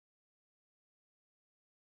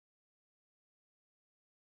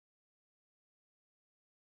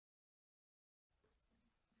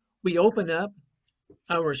We open up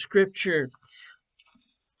our scripture.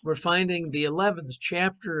 We're finding the 11th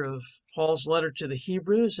chapter of Paul's letter to the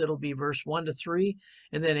Hebrews. It'll be verse 1 to 3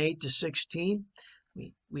 and then 8 to 16.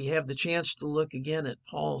 We have the chance to look again at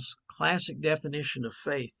Paul's classic definition of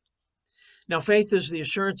faith. Now, faith is the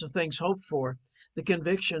assurance of things hoped for, the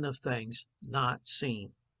conviction of things not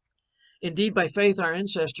seen. Indeed, by faith our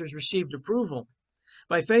ancestors received approval.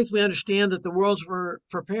 By faith we understand that the worlds were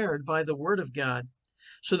prepared by the word of God,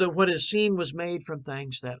 so that what is seen was made from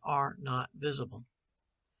things that are not visible.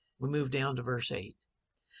 We move down to verse 8.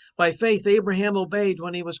 By faith Abraham obeyed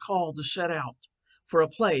when he was called to set out for a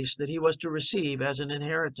place that he was to receive as an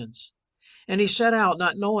inheritance. And he set out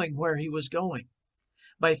not knowing where he was going.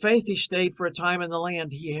 By faith he stayed for a time in the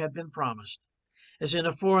land he had been promised, as in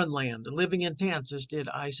a foreign land, living in tents, as did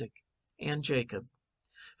Isaac and Jacob,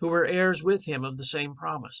 who were heirs with him of the same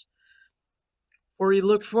promise. For he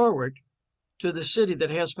looked forward to the city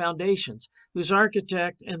that has foundations, whose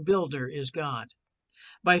architect and builder is God.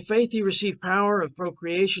 By faith he received power of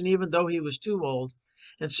procreation even though he was too old,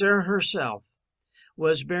 and Sarah herself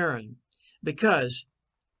was barren, because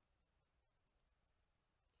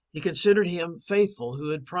he considered him faithful who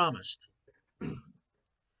had promised.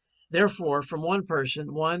 Therefore, from one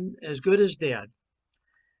person, one as good as dead,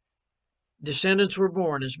 descendants were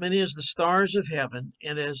born, as many as the stars of heaven,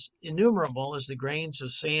 and as innumerable as the grains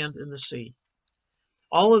of sand in the sea.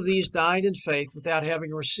 All of these died in faith without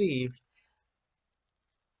having received.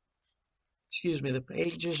 The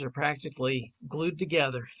pages are practically glued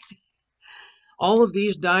together. All of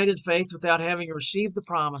these died in faith without having received the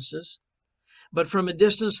promises, but from a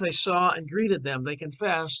distance they saw and greeted them. They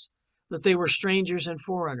confessed that they were strangers and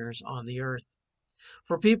foreigners on the earth.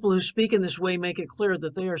 For people who speak in this way make it clear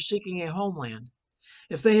that they are seeking a homeland.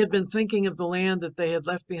 If they had been thinking of the land that they had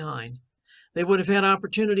left behind, they would have had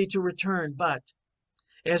opportunity to return, but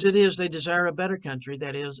as it is, they desire a better country,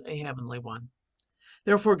 that is, a heavenly one.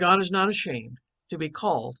 Therefore, God is not ashamed to be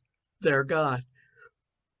called their God.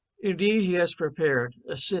 Indeed, he has prepared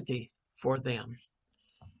a city for them.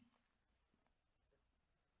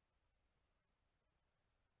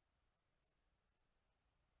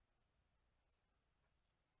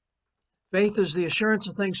 Faith is the assurance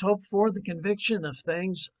of things hoped for, the conviction of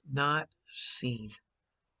things not seen.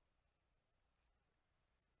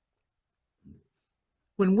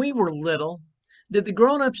 When we were little, did the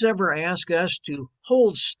grown-ups ever ask us to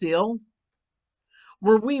hold still?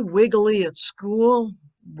 Were we wiggly at school?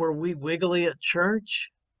 Were we wiggly at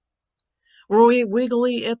church? Were we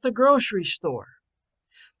wiggly at the grocery store?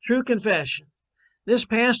 True confession, this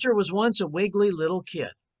pastor was once a wiggly little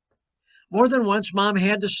kid. More than once, Mom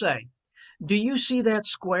had to say, "Do you see that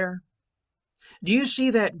square? Do you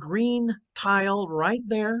see that green tile right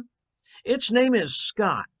there? Its name is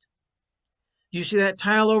Scott. Do you see that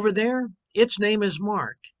tile over there? Its name is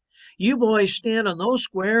Mark. You boys stand on those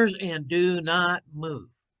squares and do not move.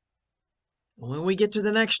 When we get to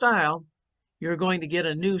the next tile, you're going to get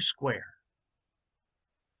a new square."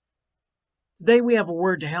 Today we have a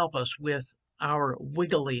word to help us with our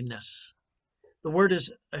wiggliness. The word is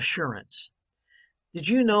assurance. Did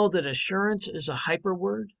you know that assurance is a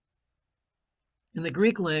hyperword? In the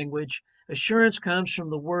Greek language, assurance comes from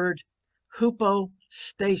the word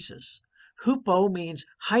hypostasis. Hupo means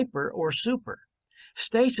hyper or super.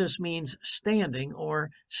 Stasis means standing or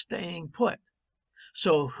staying put.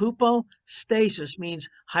 So hypostasis means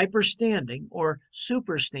hyperstanding or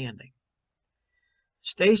superstanding.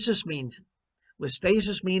 Stasis means, with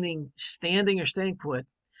stasis meaning standing or staying put,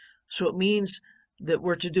 so it means that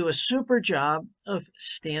we're to do a super job of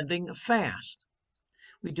standing fast.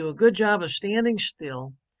 We do a good job of standing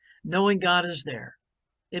still, knowing God is there.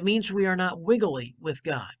 It means we are not wiggly with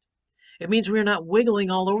God. It means we are not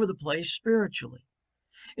wiggling all over the place spiritually.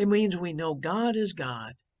 It means we know God is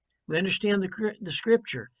God. We understand the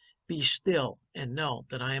scripture, "Be still and know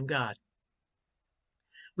that I am God."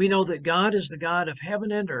 We know that God is the God of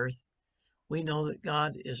heaven and earth. We know that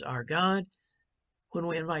God is our God. When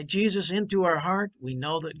we invite Jesus into our heart, we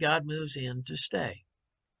know that God moves in to stay.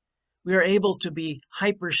 We are able to be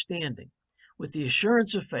hyperstanding. With the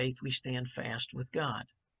assurance of faith, we stand fast with God.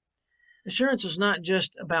 Assurance is not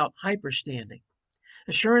just about hyperstanding.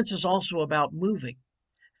 Assurance is also about moving.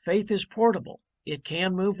 Faith is portable. It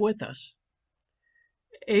can move with us.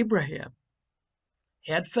 Abraham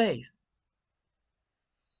had faith.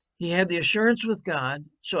 He had the assurance with God,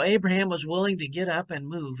 so Abraham was willing to get up and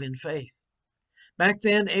move in faith. Back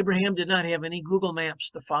then, Abraham did not have any Google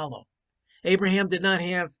Maps to follow. Abraham did not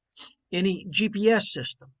have any GPS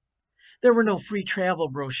system. There were no free travel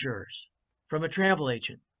brochures from a travel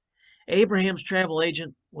agent. Abraham's travel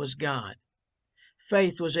agent was God.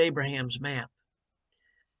 Faith was Abraham's map.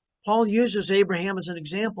 Paul uses Abraham as an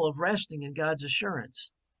example of resting in God's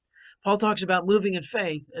assurance. Paul talks about moving in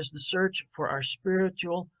faith as the search for our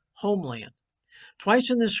spiritual homeland. Twice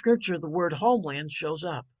in this scripture, the word homeland shows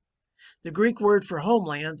up. The Greek word for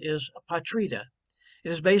homeland is patrida. It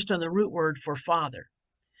is based on the root word for father.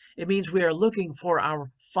 It means we are looking for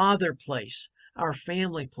our father place, our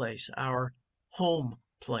family place, our home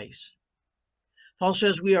place. Paul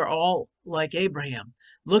says we are all like Abraham,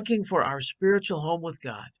 looking for our spiritual home with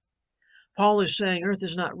God. Paul is saying earth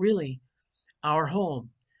is not really our home.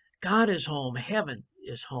 God is home. Heaven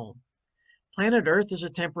is home. Planet Earth is a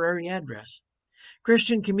temporary address.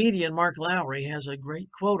 Christian comedian Mark Lowry has a great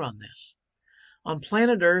quote on this. On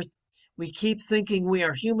planet Earth, we keep thinking we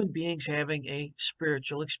are human beings having a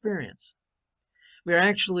spiritual experience. We are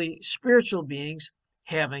actually spiritual beings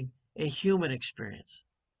having a human experience.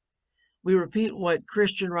 We repeat what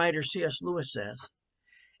Christian writer C.S. Lewis says.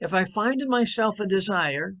 If I find in myself a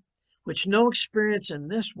desire which no experience in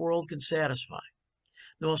this world can satisfy,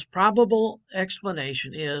 the most probable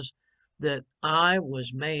explanation is that I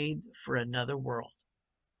was made for another world.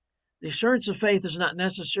 The assurance of faith is not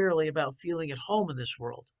necessarily about feeling at home in this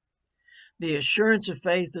world. The assurance of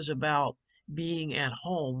faith is about being at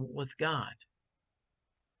home with God.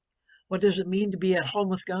 What does it mean to be at home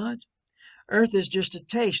with God? Earth is just a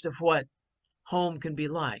taste of what home can be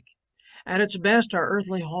like. At its best, our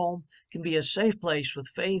earthly home can be a safe place with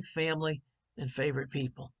faith, family, and favorite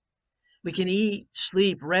people. We can eat,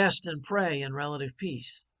 sleep, rest, and pray in relative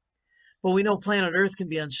peace. But we know planet Earth can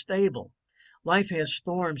be unstable. Life has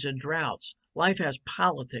storms and droughts. Life has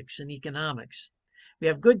politics and economics. We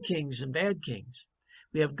have good kings and bad kings.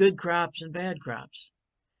 We have good crops and bad crops.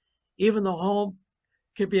 Even though home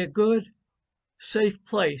can be a good, safe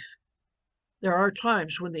place, there are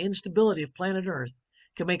times when the instability of planet Earth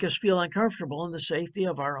can make us feel uncomfortable in the safety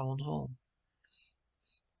of our own home.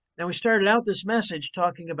 Now, we started out this message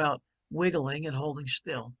talking about wiggling and holding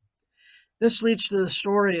still. This leads to the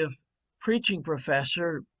story of preaching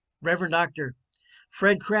professor, Reverend Dr.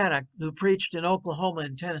 Fred Craddock, who preached in Oklahoma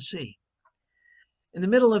and Tennessee. In the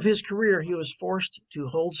middle of his career, he was forced to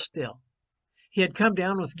hold still. He had come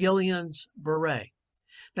down with Guillain-Barré.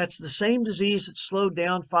 That's the same disease that slowed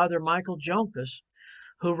down Father Michael Joncas,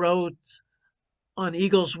 who wrote On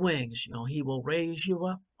Eagle's Wings. You know, he will raise you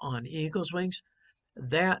up on eagle's wings.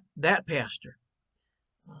 That pastor.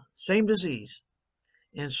 Same disease.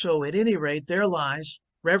 And so at any rate, there lies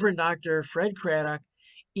Reverend Dr. Fred Craddock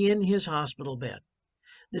in his hospital bed.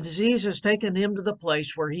 The disease has taken him to the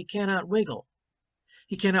place where he cannot wiggle.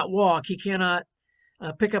 He cannot walk. He cannot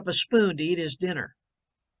pick up a spoon to eat his dinner.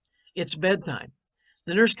 It's bedtime.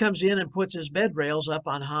 The nurse comes in and puts his bed rails up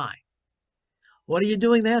on high. What are you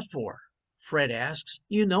doing that for? Fred asks.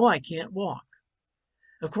 You know I can't walk.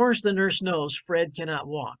 Of course, the nurse knows Fred cannot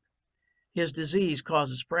walk. His disease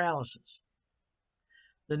causes paralysis.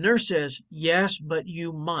 The nurse says, yes, but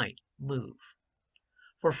you might move.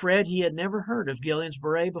 For Fred, he had never heard of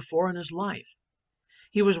Guillain-Barré before in his life.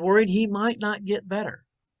 He was worried he might not get better.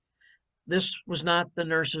 This was not the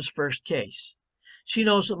nurse's first case. She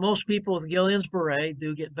knows that most people with Guillain-Barré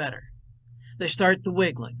do get better. They start the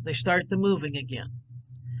wiggling. They start the moving again.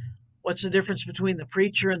 What's the difference between the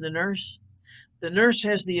preacher and the nurse? The nurse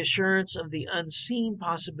has the assurance of the unseen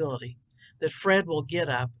possibility that Fred will get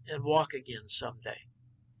up and walk again someday.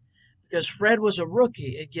 Because Fred was a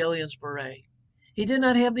rookie at Guillain-Barré, he did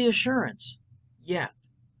not have the assurance yet.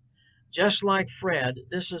 Just like Fred,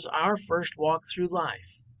 this is our first walk through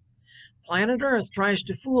life. Planet Earth tries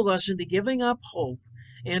to fool us into giving up hope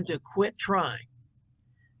and to quit trying.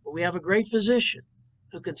 But we have a great physician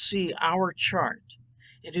who can see our chart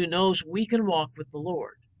and who knows we can walk with the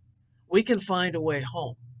Lord. We can find a way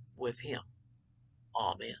home with him.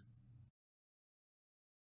 Amen.